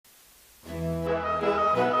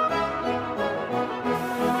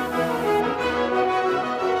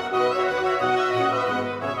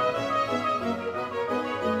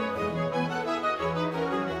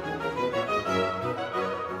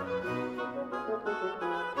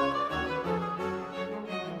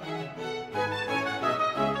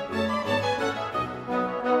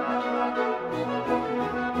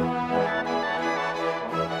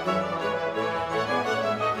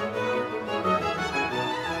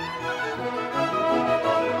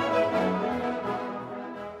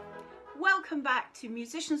to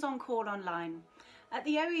Musicians on Call Online. At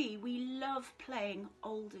the OE we love playing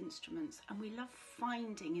old instruments and we love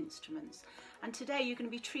finding instruments, and today you're going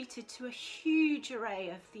to be treated to a huge array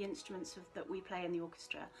of the instruments that we play in the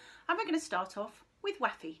orchestra, and we're going to start off with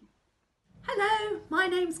Waffy. Hello, my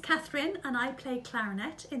name's Catherine and I play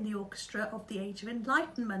clarinet in the Orchestra of the Age of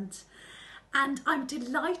Enlightenment, and I'm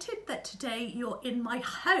delighted that today you're in my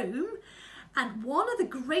home. And one of the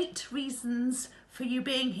great reasons for you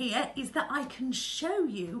being here is that I can show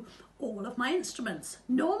you all of my instruments.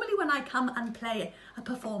 Normally when I come and play a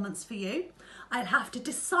performance for you, I'd have to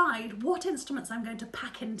decide what instruments I'm going to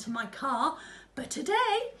pack into my car, but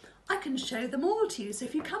today I can show them all to you. So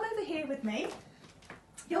if you come over here with me,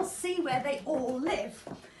 you'll see where they all live.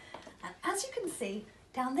 And as you can see,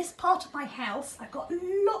 down this part of my house, I've got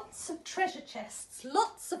lots of treasure chests,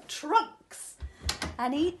 lots of trunks.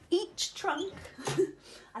 And each trunk,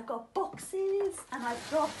 I've got boxes and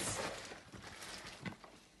I've got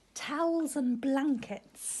towels and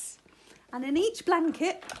blankets. And in each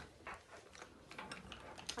blanket,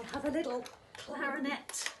 I have a little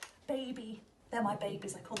clarinet baby. They're my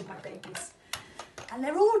babies, I call them my babies. And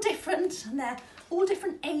they're all different, and they're all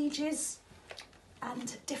different ages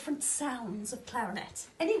and different sounds of clarinet.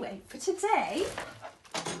 Anyway, for today,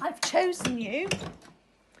 I've chosen you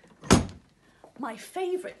my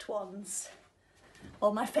favourite ones,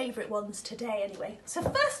 or my favourite ones today anyway. So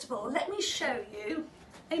first of all, let me show you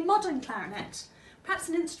a modern clarinet, perhaps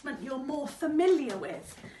an instrument you're more familiar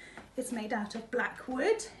with. It's made out of black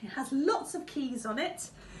wood, it has lots of keys on it,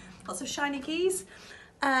 lots of shiny keys,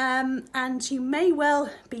 and you may well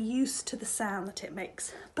be used to the sound that it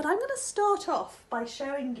makes. But I'm going to start off by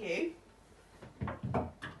showing you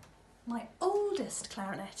my oldest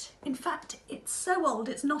clarinet. In fact, it's so old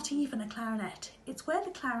it's not even a clarinet. It's where the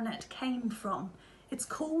clarinet came from. It's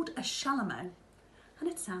called a chalumeau, and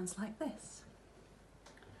it sounds like this.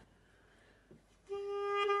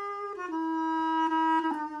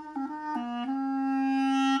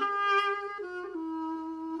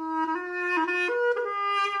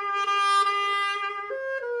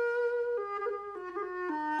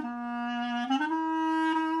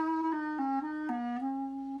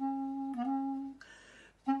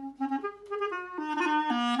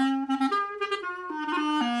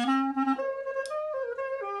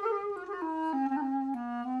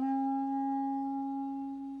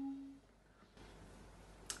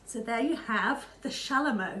 So there you have the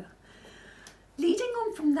chalumeau. Leading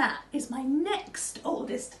on from that is my next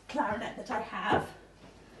oldest clarinet that I have,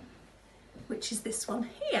 which is this one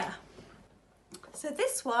here. So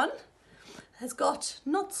this one has got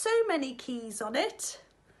not so many keys on it.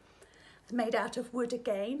 It's made out of wood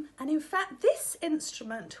again, and in fact this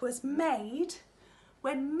instrument was made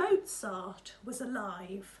when Mozart was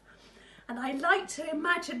alive. And I like to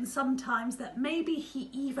imagine sometimes that maybe he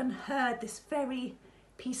even heard this very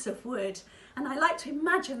piece of wood, and I like to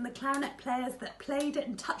imagine the clarinet players that played it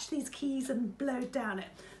and touched these keys and blowed down it.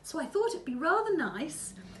 So I thought it'd be rather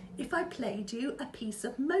nice if I played you a piece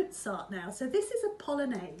of Mozart now. So this is a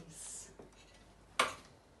polonaise.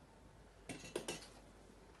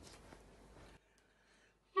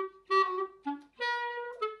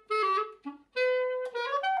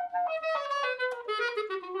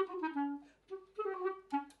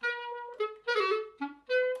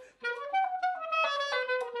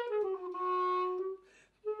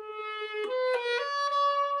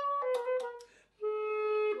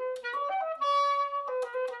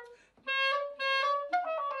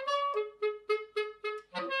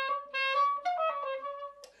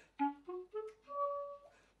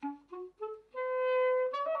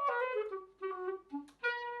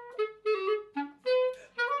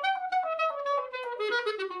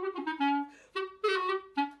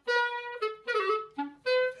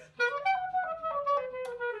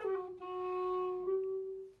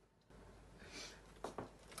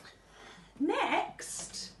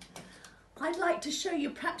 Next, I'd like to show you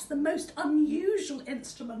perhaps the most unusual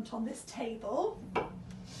instrument on this table.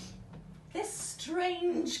 This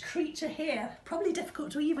strange creature here, probably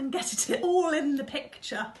difficult to even get it all in the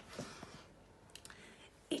picture.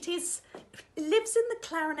 It lives in the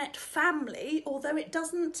clarinet family, although it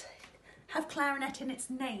doesn't have clarinet in its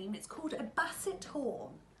name. It's called a basset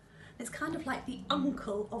horn. It's kind of like the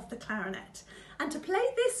uncle of the clarinet. And to play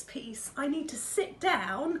this piece, I need to sit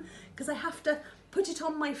down because I have to put it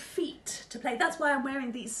on my feet to play. That's why I'm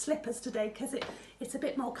wearing these slippers today, because it's a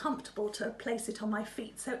bit more comfortable to place it on my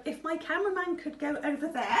feet. So if my cameraman could go over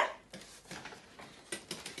there.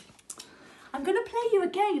 I'm going to play you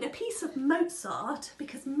again a piece of Mozart,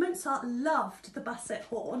 because Mozart loved the basset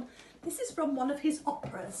horn. This is from one of his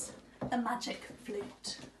operas, The Magic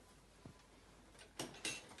Flute.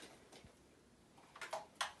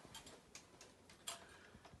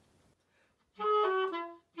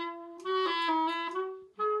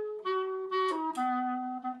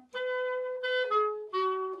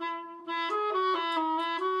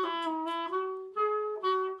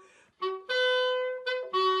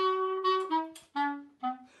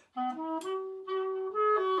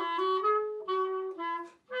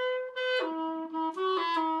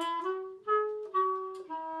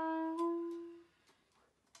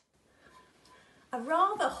 A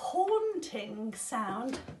rather haunting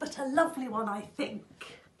sound, but a lovely one, I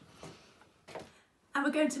think. And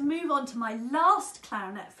we're going to move on to my last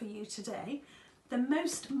clarinet for you today, the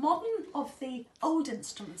most modern of the old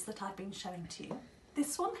instruments that I've been showing to you.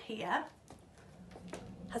 This one here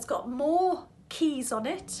has got more keys on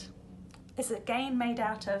it. It's again made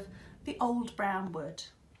out of the old brown wood.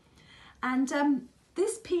 And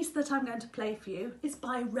this piece that I'm going to play for you is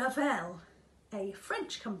by Ravel, a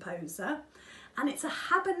French composer, and it's a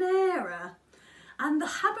habanera. And the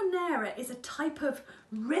habanera is a type of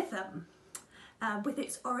rhythm with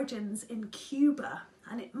its origins in Cuba,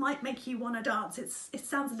 and it might make you want to dance. It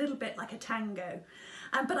sounds a little bit like a tango,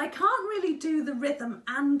 but I can't really do the rhythm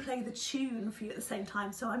and play the tune for you at the same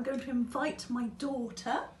time, so I'm going to invite my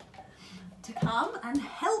daughter to come and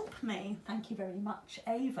help me. Thank you very much,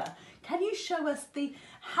 Ava. Can you show us the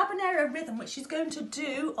habanera rhythm, which she's going to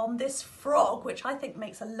do on this frog, which I think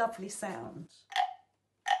makes a lovely sound?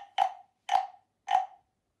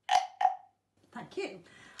 Thank you.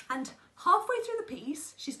 And halfway through the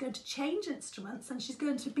piece, she's going to change instruments and she's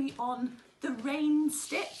going to be on the rain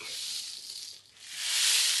stick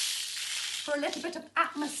for a little bit of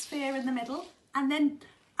atmosphere in the middle. And then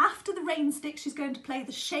after the rain stick, she's going to play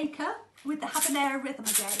the shaker with the habanera rhythm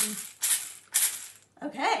again.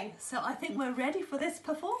 Okay, so I think we're ready for this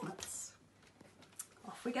performance.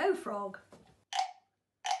 Off we go, frog.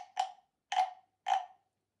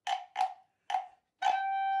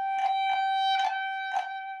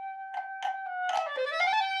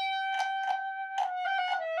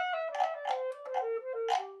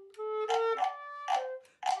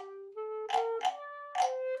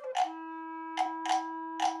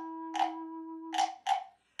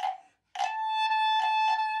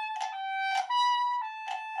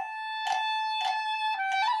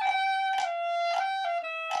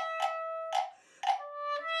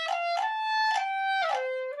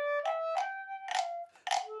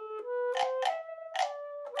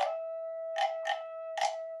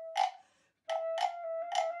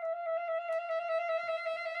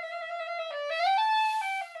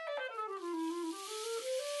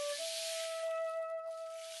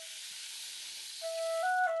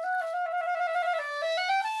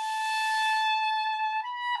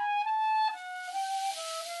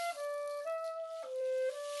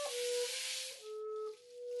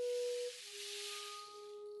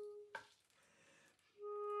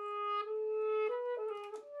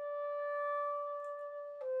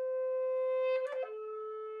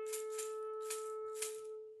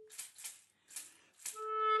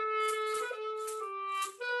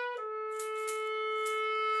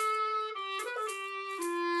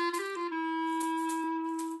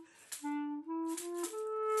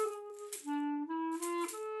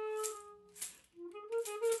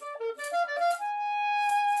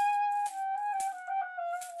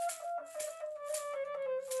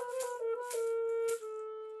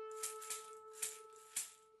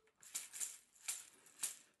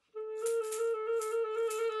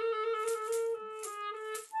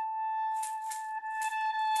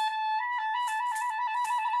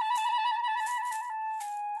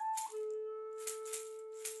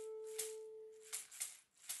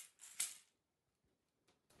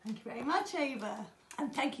 Thank you very much, Ava.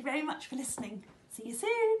 And thank you very much for listening. See you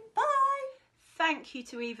soon. Bye. Thank you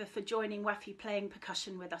to Eva for joining Wafi playing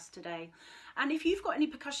percussion with us today. And if you've got any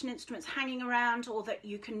percussion instruments hanging around or that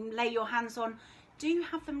you can lay your hands on, do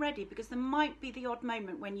have them ready, because there might be the odd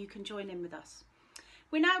moment when you can join in with us.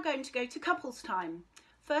 We're now going to go to couples time.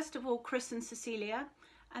 First of all, Chris and Cecilia,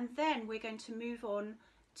 and then we're going to move on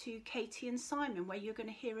to Katie and Simon, where you're going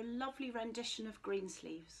to hear a lovely rendition of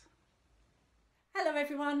Greensleeves. Hello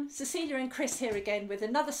everyone, Cecilia and Chris here again with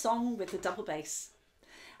another song with the double bass.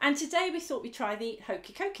 And today we thought we'd try the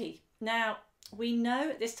Hokey Cokey. Now, we know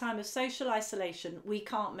at this time of social isolation we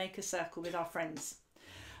can't make a circle with our friends.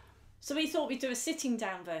 So we thought we'd do a sitting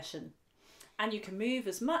down version. And you can move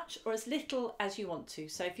as much or as little as you want to.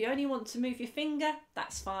 So if you only want to move your finger,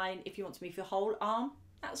 that's fine. If you want to move your whole arm,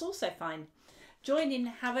 that's also fine. Join in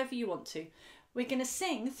however you want to. We're going to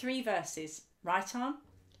sing 3 verses. Right arm,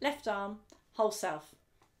 left arm, whole self.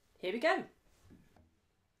 Here we go.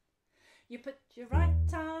 You put your right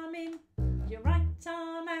arm in, your right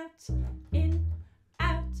arm out, in,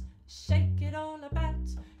 out, shake it all about.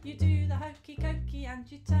 You do the hokey cokey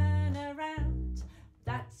and you turn around.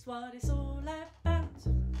 That's what it's all about.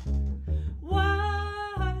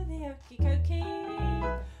 Whoa, the hokey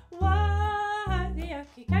cokey. Whoa, the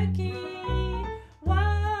hokey cokey.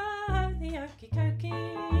 Whoa, the hokey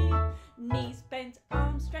cokey. Knees bent,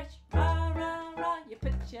 arms stretched, rah, rah, rah. You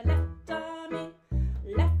put your left arm in,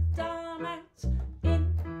 left arm out,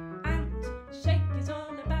 in, out, shake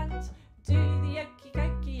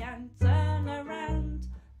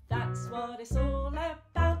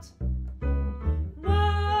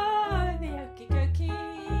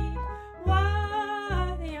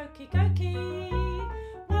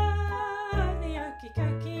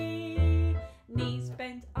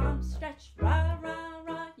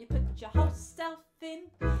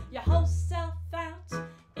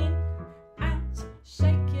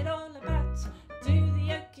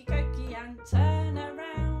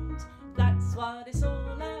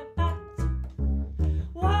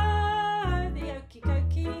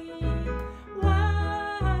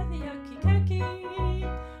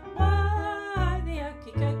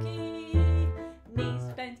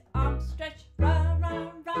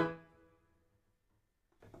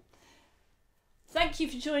Thank you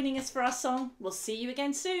for joining us for our song. We'll see you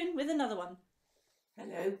again soon with another one.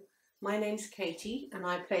 Hello, my name's Katie and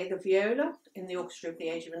I play the viola in the Orchestra of the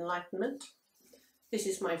Age of Enlightenment. This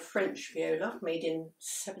is my French viola, made in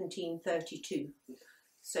 1732.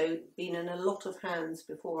 So been in a lot of hands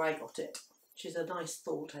before I got it, which is a nice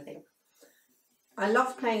thought, I think. I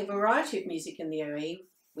love playing a variety of music in the OE.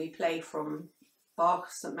 We play from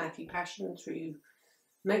Bach's St Matthew Passion through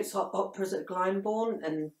Mozart operas at Glyndebourne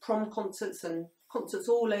and prom concerts and concerts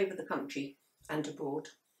all over the country and abroad.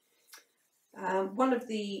 One of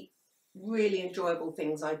the really enjoyable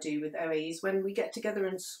things I do with OE is when we get together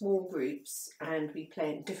in small groups and we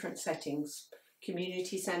play in different settings,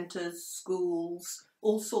 community centres, schools,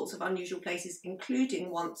 all sorts of unusual places,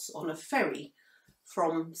 including once on a ferry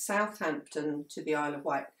from Southampton to the Isle of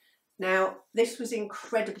Wight. Now, this was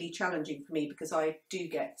incredibly challenging for me because I do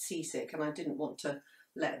get seasick and I didn't want to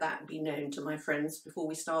let that be known to my friends before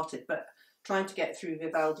we started, but trying to get through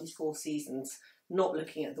Vivaldi's Four Seasons, not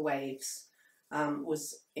looking at the waves,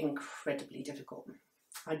 was incredibly difficult.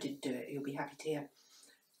 I did do it, you'll be happy to hear.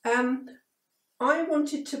 I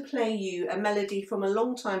wanted to play you a melody from a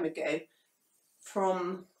long time ago,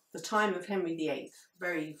 from the time of Henry VIII,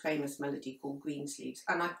 very famous melody called Greensleeves.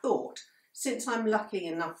 And I thought, since I'm lucky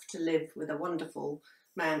enough to live with a wonderful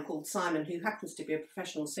man called Simon, who happens to be a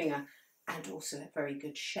professional singer and also a very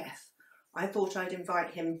good chef, I thought I'd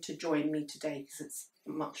invite him to join me today because it's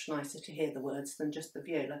much nicer to hear the words than just the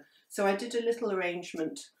viola. So I did a little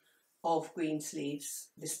arrangement of Greensleeves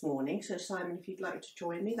this morning. So Simon, if you'd like to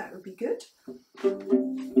join me, that would be good.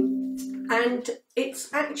 And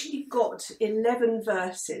it's actually got 11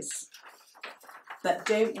 verses, but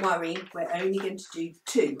don't worry, we're only going to do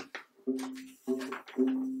 2.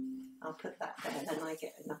 I'll put that there, then I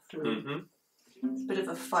get enough room. It's a bit of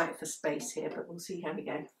a fight for space here, but we'll see how we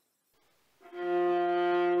go.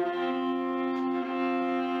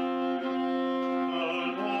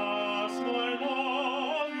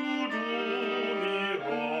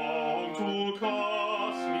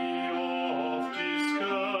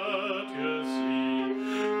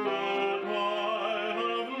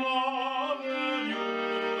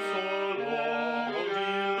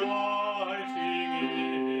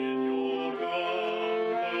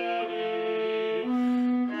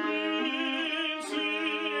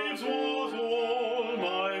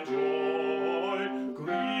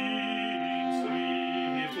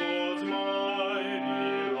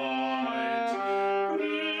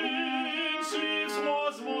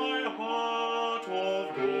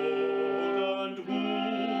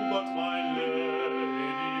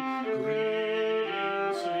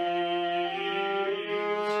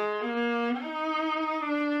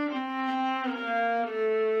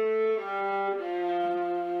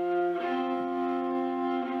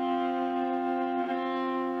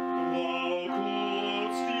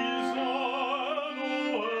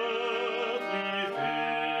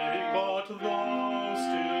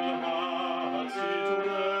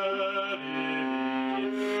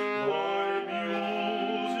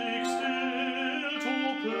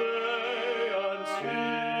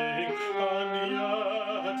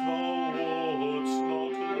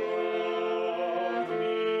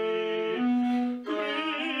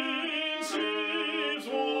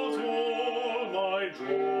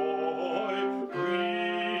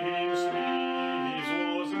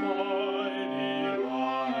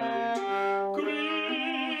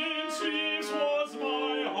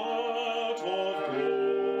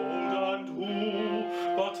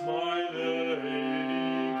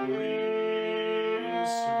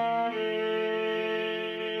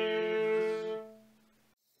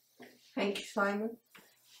 Thank you, Simon.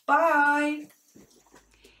 Bye!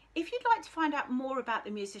 If you'd like to find out more about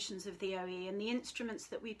the musicians of the OE and the instruments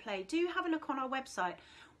that we play, do have a look on our website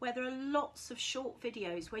where there are lots of short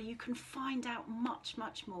videos where you can find out much,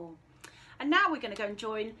 much more. And now we're going to go and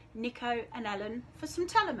join Nico and Ellen for some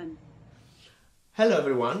Telemann. Hello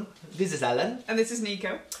everyone, this is Ellen. And this is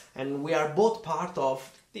Nico. And we are both part of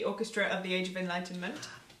the Orchestra of the Age of Enlightenment.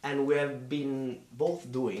 And we have been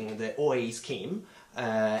both doing the OA scheme,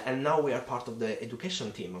 and now we are part of the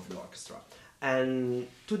education team of the orchestra. And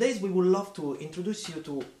today we would love to introduce you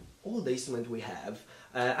to all the instruments we have.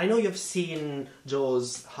 I know you've seen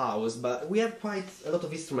Joe's house, but we have quite a lot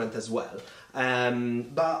of instruments as well.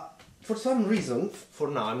 But for some reason, for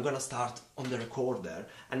now, I'm gonna start on the recorder,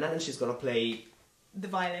 and then she's gonna play the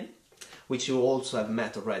violin, which you also have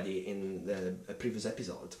met already in the previous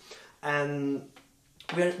episode. And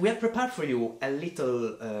we have prepared for you a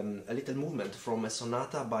little movement from a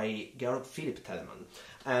sonata by Georg Philipp Telemann.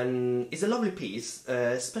 And it's a lovely piece,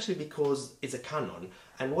 especially because it's a canon,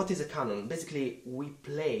 And what is a canon? Basically, we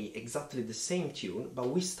play exactly the same tune, but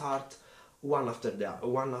we start one after the other,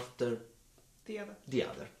 one after The other. the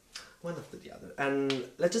other, one after the other. And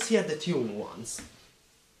let's just hear the tune once.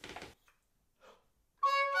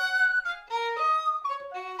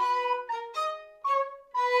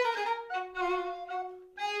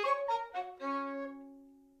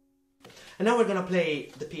 And now we're gonna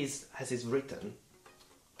play the piece as it's written,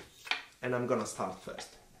 and I'm gonna start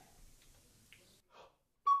first.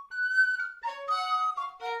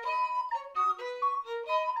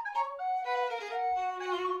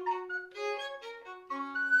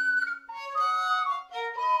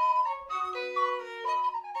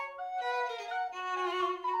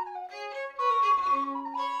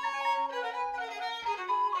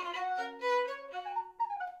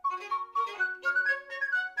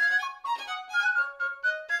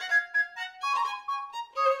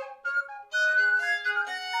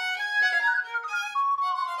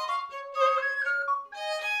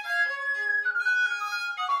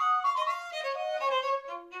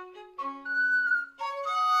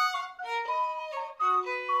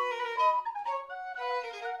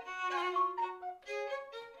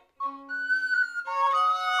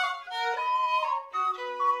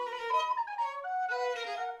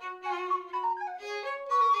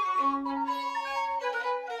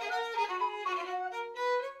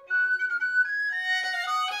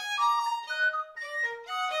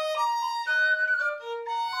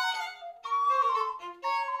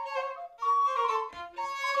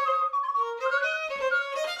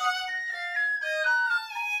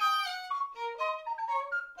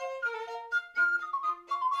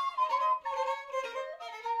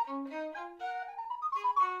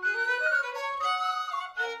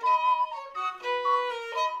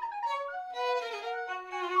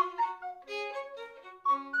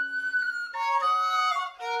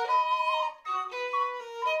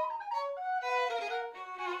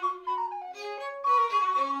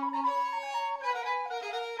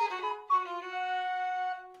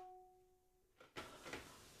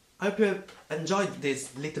 I hope you have enjoyed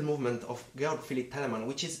this little movement of Georg Philipp Telemann,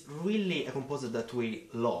 which is really a composer that we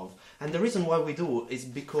love. And the reason why we do is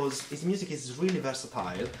because his music is really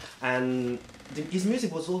versatile, and his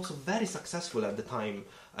music was also very successful at the time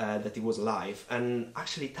that he was alive. And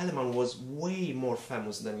actually Telemann was way more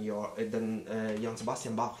famous than Johann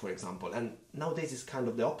Sebastian Bach, for example, and nowadays it's kind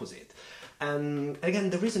of the opposite. And again,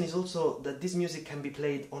 the reason is also that this music can be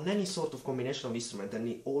played on any sort of combination of instrument, and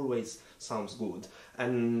it always sounds good.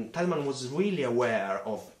 And Telemann was really aware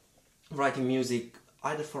of writing music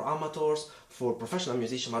either for amateurs, for professional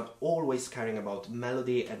musicians, but always caring about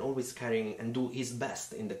melody and always caring and do his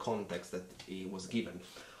best in the context that he was given.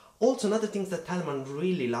 Also, another thing that Telemann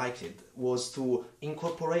really liked was to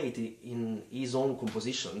incorporate in his own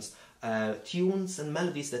compositions tunes and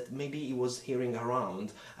melodies that maybe he was hearing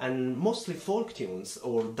around, and mostly folk tunes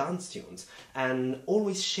or dance tunes, and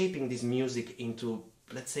always shaping this music into,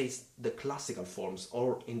 let's say, the classical forms,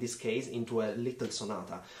 or in this case into a little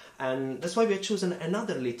sonata. And that's why we have chosen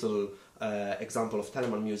another little example of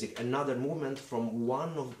Telemann music, another movement from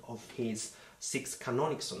one of his 6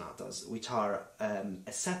 canonic sonatas, which are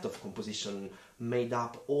a set of composition made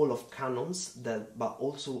up all of canons, but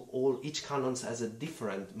also each canon has a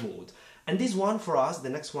different mood. And this one for us, the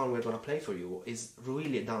next one we're going to play for you, is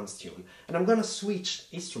really a dance tune. And I'm going to switch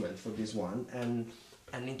instrument for this one and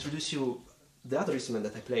introduce you the other instrument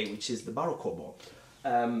that I play, which is the baroque oboe.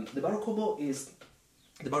 The baroque oboe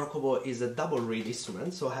is a double reed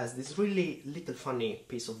instrument, so it has this really little funny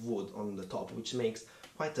piece of wood on the top, which makes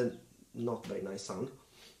quite a not very nice sound.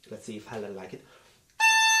 Let's see if Helen like it.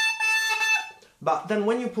 But then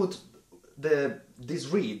when you put this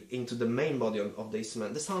reed into the main body of the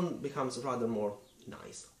instrument, the sound becomes rather more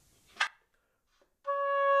nice.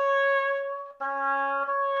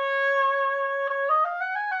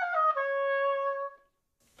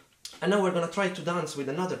 And now we're going to try to dance with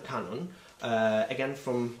another canon, again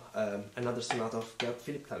from another sonata of Georg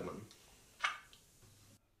Philipp Telemann.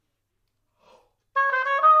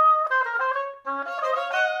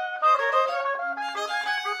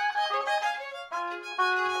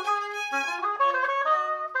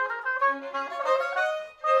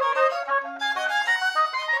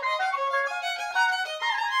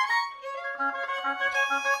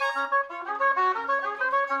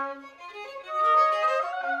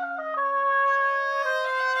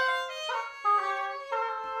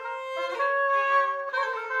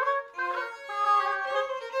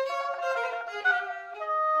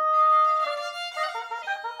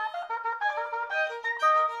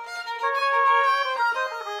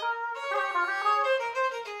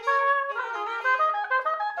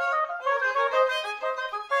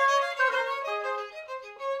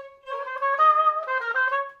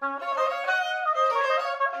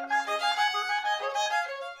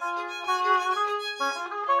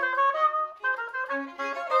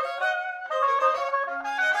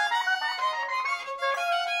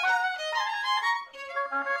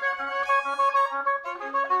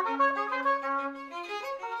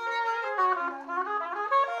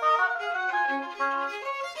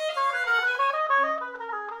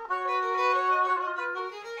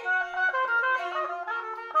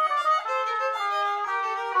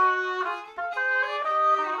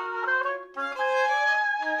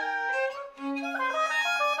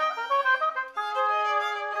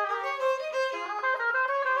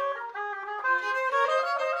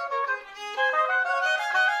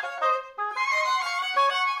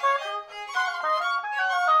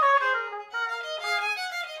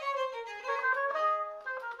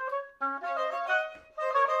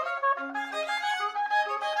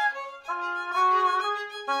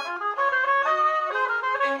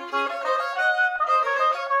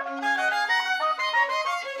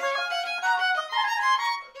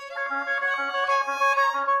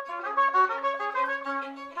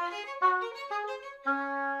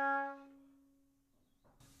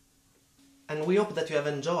 we hope that you have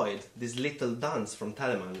enjoyed this little dance from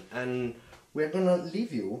Telemann, and we're gonna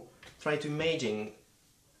leave you trying to imagine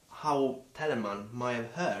how Telemann might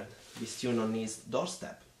have heard this tune on his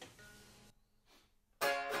doorstep.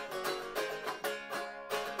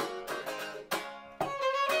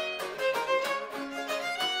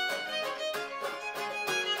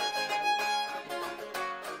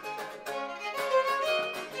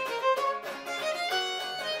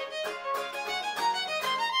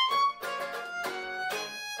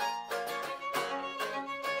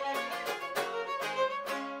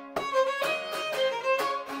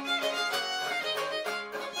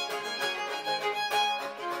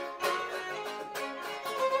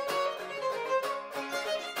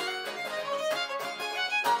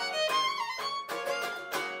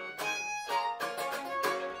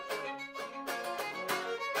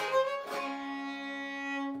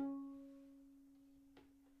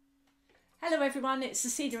 Hello everyone, it's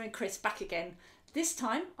Cecilia and Chris back again. This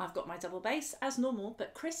time I've got my double bass as normal,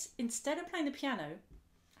 but Chris, instead of playing the piano,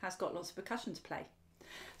 has got lots of percussion to play.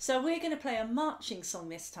 So we're going to play a marching song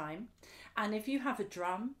this time, and if you have a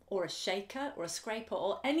drum or a shaker or a scraper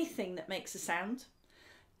or anything that makes a sound,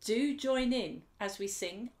 do join in as we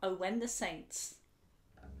sing "Oh When the Saints."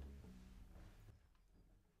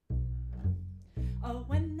 Oh,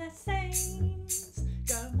 when the saints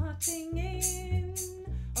go marching in,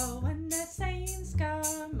 oh, when the saints go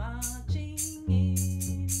marching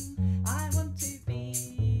in, I want to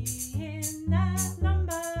be in that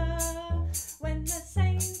number. When the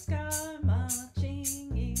saints go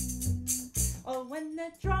marching in, oh, when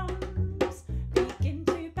the drums begin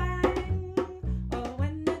to bang, oh,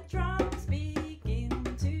 when the drums begin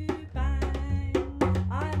to bang,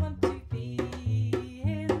 I want to be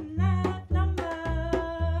in that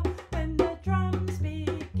number. When the drums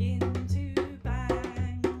begin to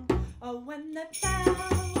bang, oh, when the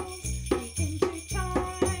bells begin to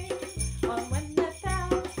chime, oh, when the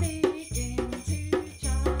bells begin to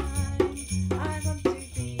chime, I want to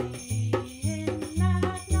be in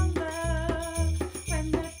that number.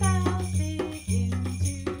 When the bells begin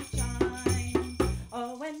to chime,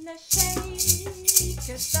 oh, when the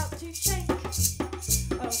shakers start to shake,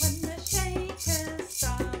 oh, when the shakers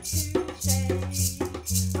start to shake,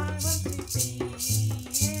 I want to be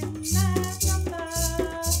in that number.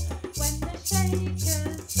 When the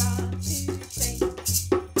shakers start to shake,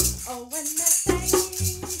 oh, when the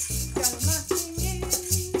saints go marching in,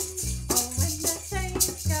 oh, when the saints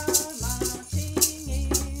go marching in,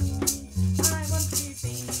 I want to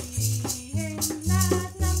be in that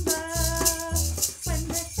number. When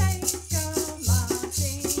the saints go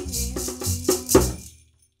marching in.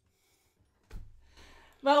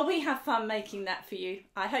 Well, we have fun making that for you.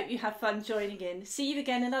 I hope you have fun joining in. See you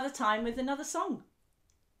again another time with another song.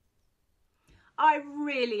 I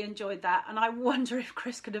really enjoyed that, and I wonder if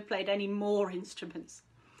Chris could have played any more instruments.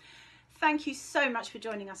 Thank you so much for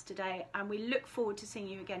joining us today, and we look forward to seeing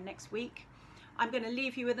you again next week. I'm going to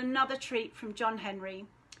leave you with another treat from John Henry,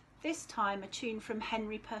 this time a tune from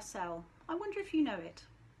Henry Purcell. I wonder if you know it.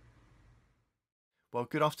 Well,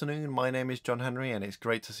 good afternoon. My name is John Henry, and it's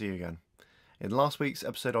great to see you again. In last week's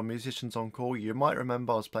episode on Musicians on Call, you might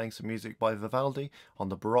remember I was playing some music by Vivaldi on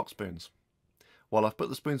the baroque spoons. Well, I've put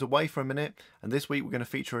the spoons away for a minute, and this week we're going to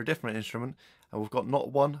feature a different instrument, and we've got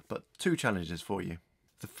not one, but two challenges for you.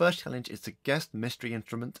 The first challenge is to guess the mystery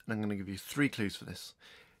instrument, and I'm going to give you 3 clues for this.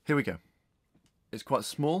 Here we go. It's quite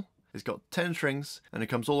small, it's got 10 strings, and it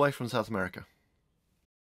comes all the way from South America.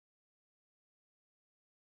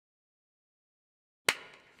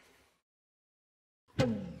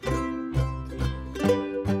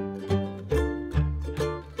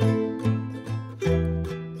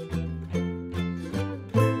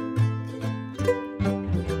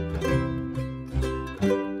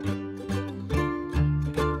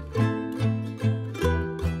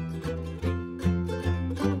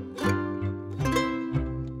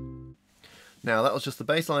 Now that was just the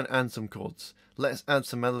bass line and some chords. Let's add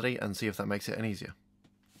some melody and see if that makes it any easier.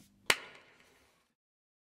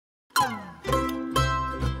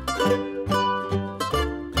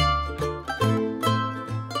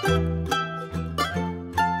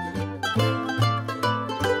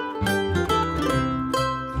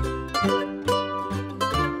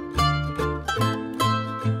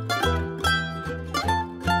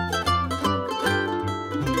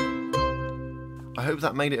 I hope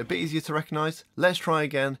that made it a bit easier to recognise. Let's try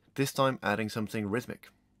again, this time adding something rhythmic.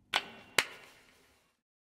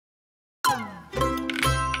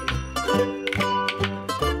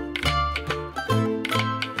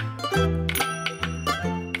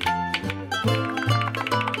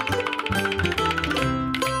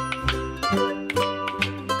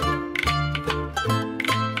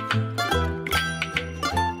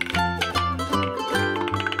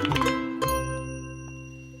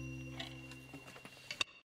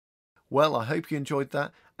 Well, I hope you enjoyed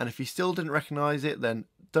that, and if you still didn't recognise it, then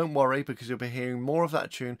don't worry, because you'll be hearing more of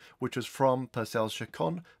that tune, which was from Purcell's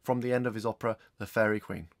Chaconne, from the end of his opera, The Fairy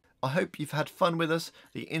Queen. I hope you've had fun with us.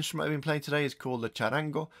 The instrument I've been playing today is called the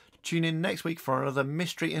charango. Tune in next week for another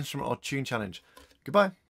mystery instrument or tune challenge.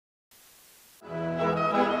 Goodbye.